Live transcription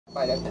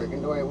Why that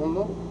freaking door won't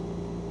move?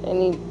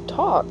 And he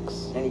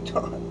talks. And he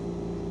talks.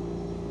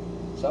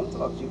 Some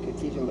talks you can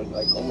teach him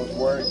like almost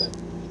words.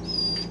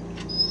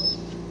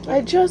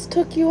 I just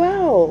took you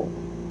out.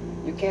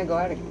 You can't go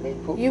out again. They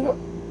poop.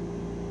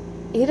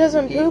 He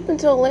doesn't poop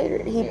until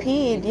later. He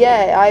peed.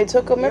 Yeah, I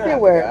took him You don't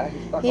everywhere. have to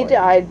go out. He did.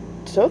 I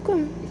took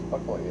him. He's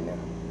fuck on you now.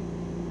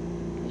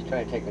 He's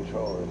trying to take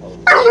control of the whole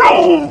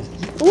thing.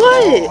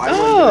 What? I wouldn't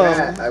do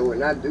that. I would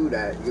not do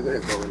that. You're gonna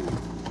go in.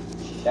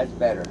 That's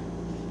better.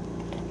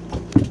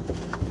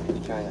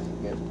 He's trying to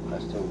get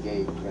us to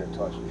engage. He's gonna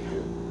toss the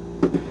shoe.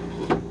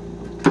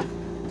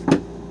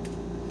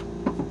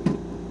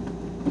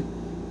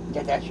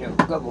 Get that shoe.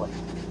 Good boy.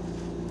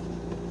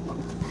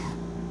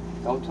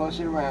 Don't toss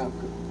it around.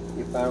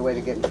 You found a way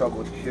to get in trouble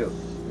with the shoe.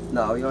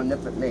 No, you don't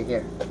nip at me.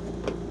 Here.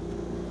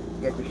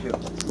 Get the shoe.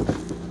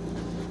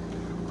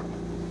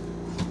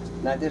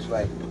 Not this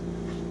way.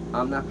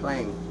 I'm not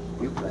playing.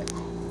 You play.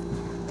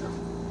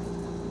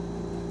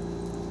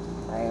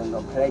 I am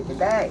gonna play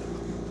today.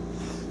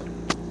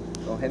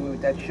 Don't hit me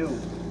with that shoe.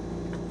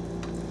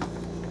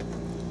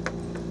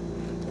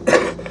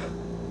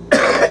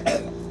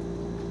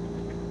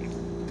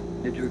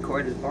 Did you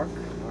record his bark?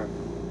 Or?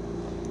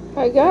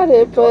 I got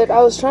it, but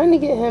I was trying to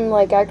get him,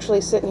 like,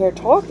 actually sitting here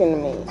talking to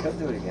me. He'll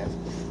do it again.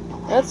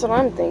 That's what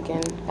I'm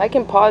thinking. I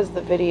can pause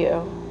the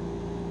video.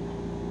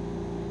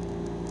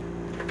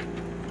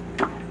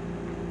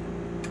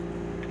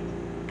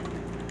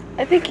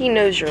 I think he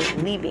knows you're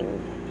leaving.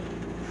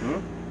 Hmm?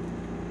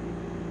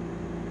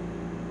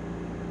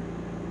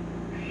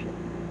 Shit.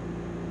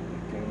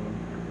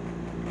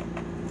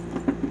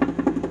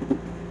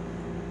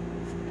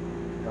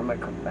 I might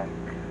come back.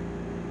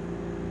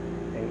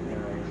 8,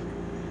 9,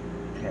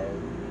 10.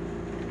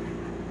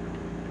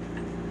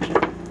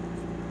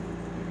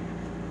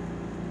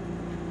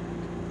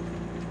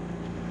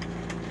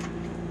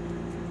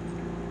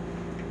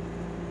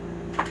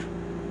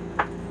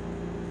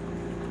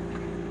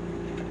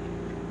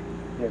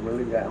 Yeah, we'll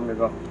leave that. I'm gonna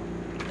go.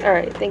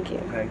 Alright, thank you.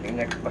 Okay, the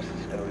next bus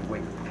is gonna be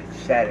wait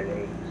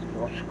Saturday. It's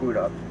all screwed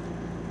up.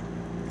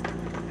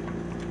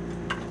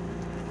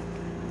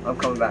 I'm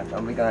coming back.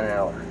 I'll be gone an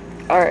hour.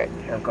 Alright.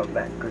 I'm coming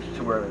back because it's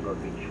too early to go to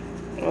the beach.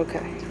 Okay.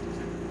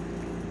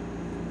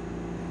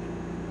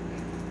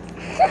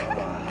 Okay,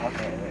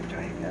 I'm gonna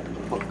try and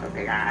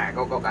okay,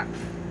 go.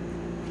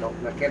 No,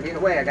 I can't be in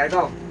the way. I gotta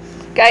go.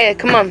 Gaia,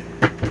 come on.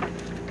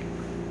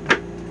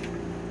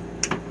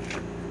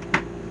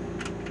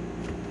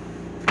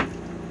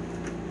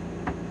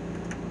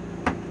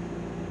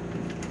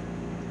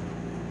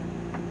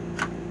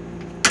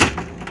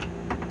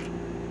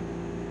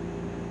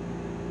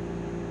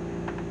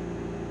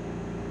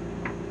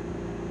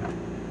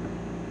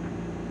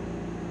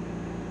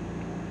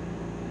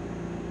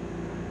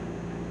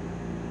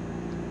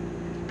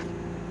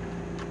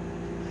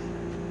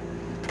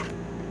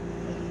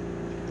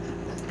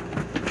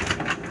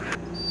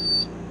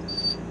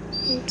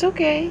 It's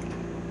okay.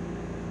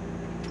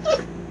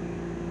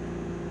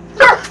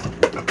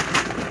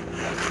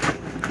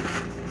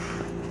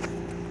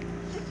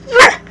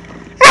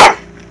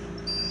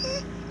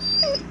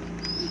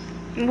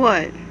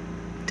 What?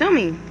 Tell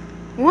me.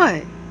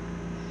 What?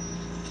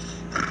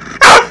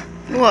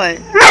 What?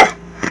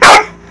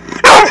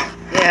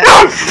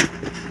 Yeah.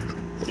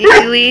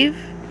 Did he leave?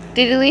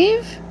 Did he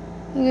leave?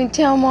 You gonna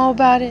tell him all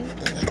about it?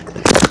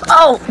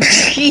 Oh,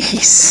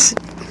 jeez.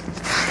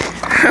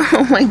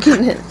 Oh my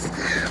goodness.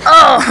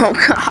 Oh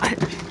God.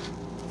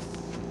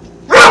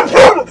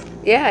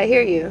 Yeah, I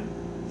hear you.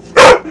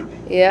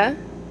 Yeah?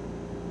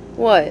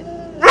 What?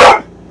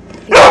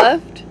 He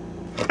left?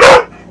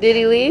 Did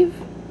he leave?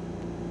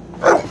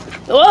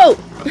 Whoa!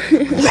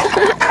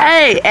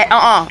 Hey,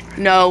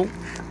 no.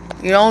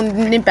 You don't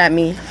nip at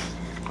me.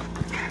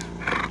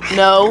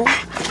 No.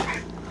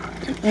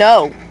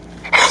 No.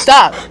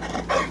 Stop.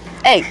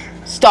 Hey,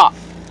 stop.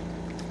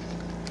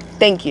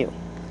 Thank you.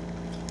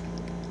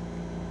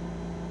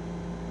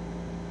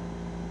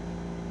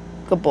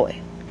 Good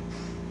boy.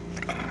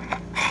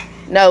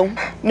 No.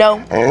 No.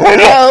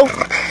 No.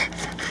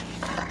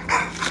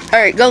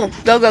 Alright, go.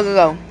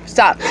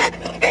 Stop.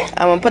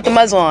 I'm gonna put the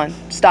muzzle on.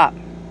 Stop.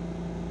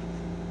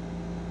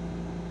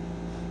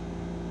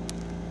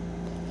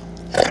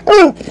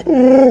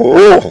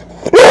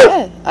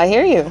 Yeah, I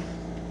hear you.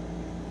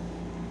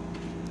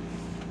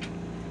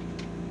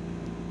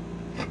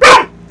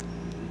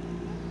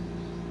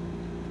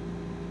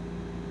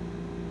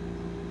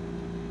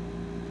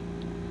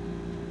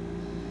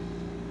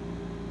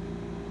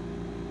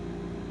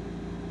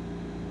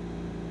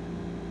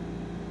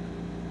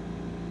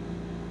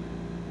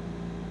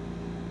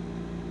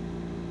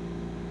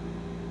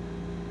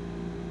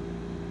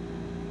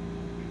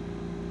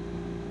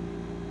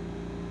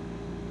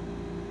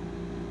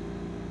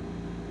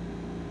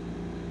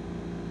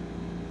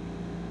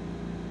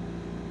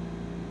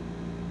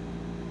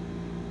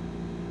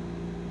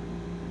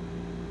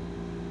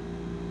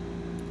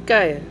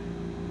 Gaia.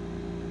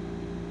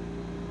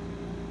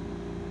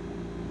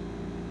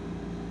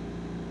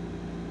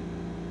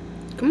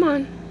 Come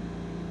on.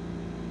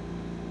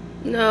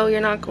 No,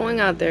 you're not going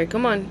out there.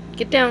 Come on,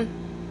 get down.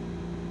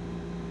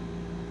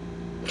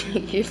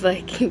 You're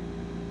like, I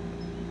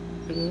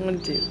don't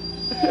want to.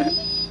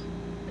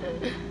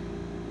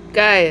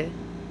 Gaia.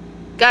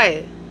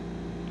 Gaia.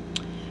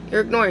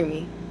 You're ignoring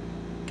me.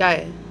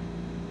 Gaia.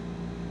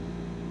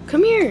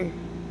 Come here.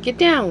 Get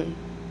down.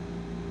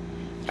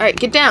 Alright,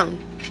 get down.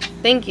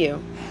 Thank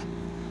you.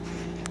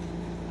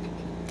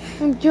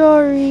 I'm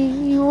sorry.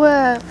 You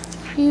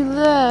left. You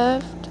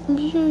left. I'm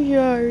so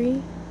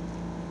sorry.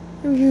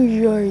 I'm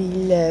so sorry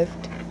you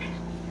left.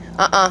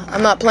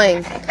 I'm not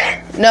playing.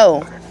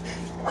 No.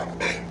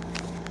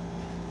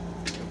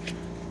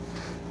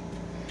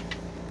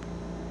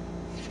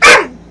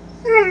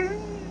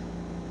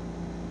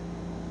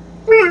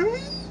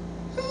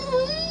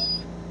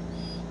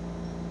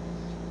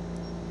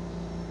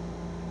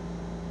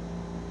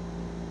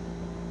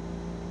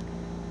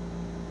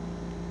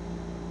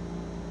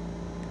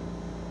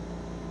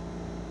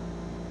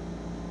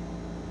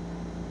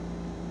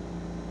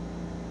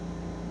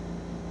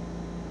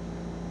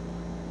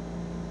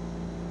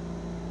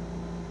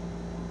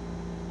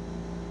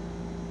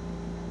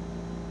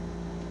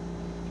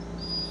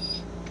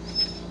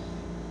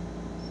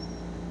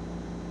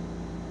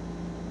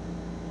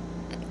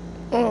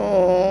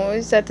 Oh,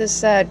 is that the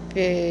sad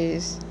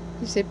face?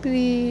 You say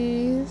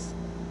please.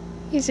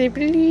 You say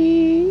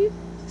please.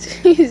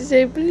 You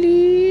say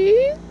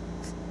please.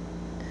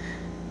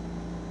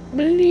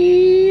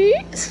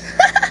 Please.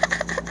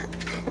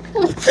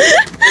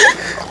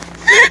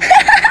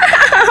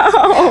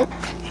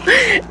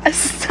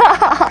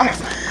 Stop.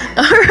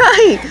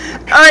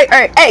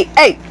 Alright.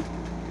 Hey.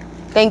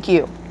 Thank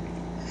you.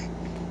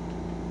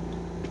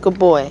 Good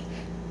boy.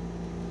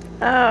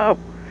 Oh,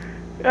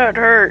 that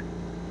hurt.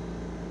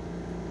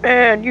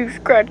 Man, you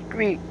scratched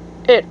me.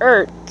 It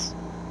hurts.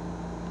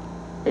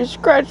 You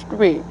scratched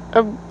me.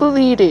 I'm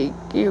bleeding,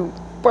 you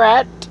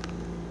brat.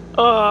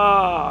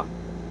 Ah.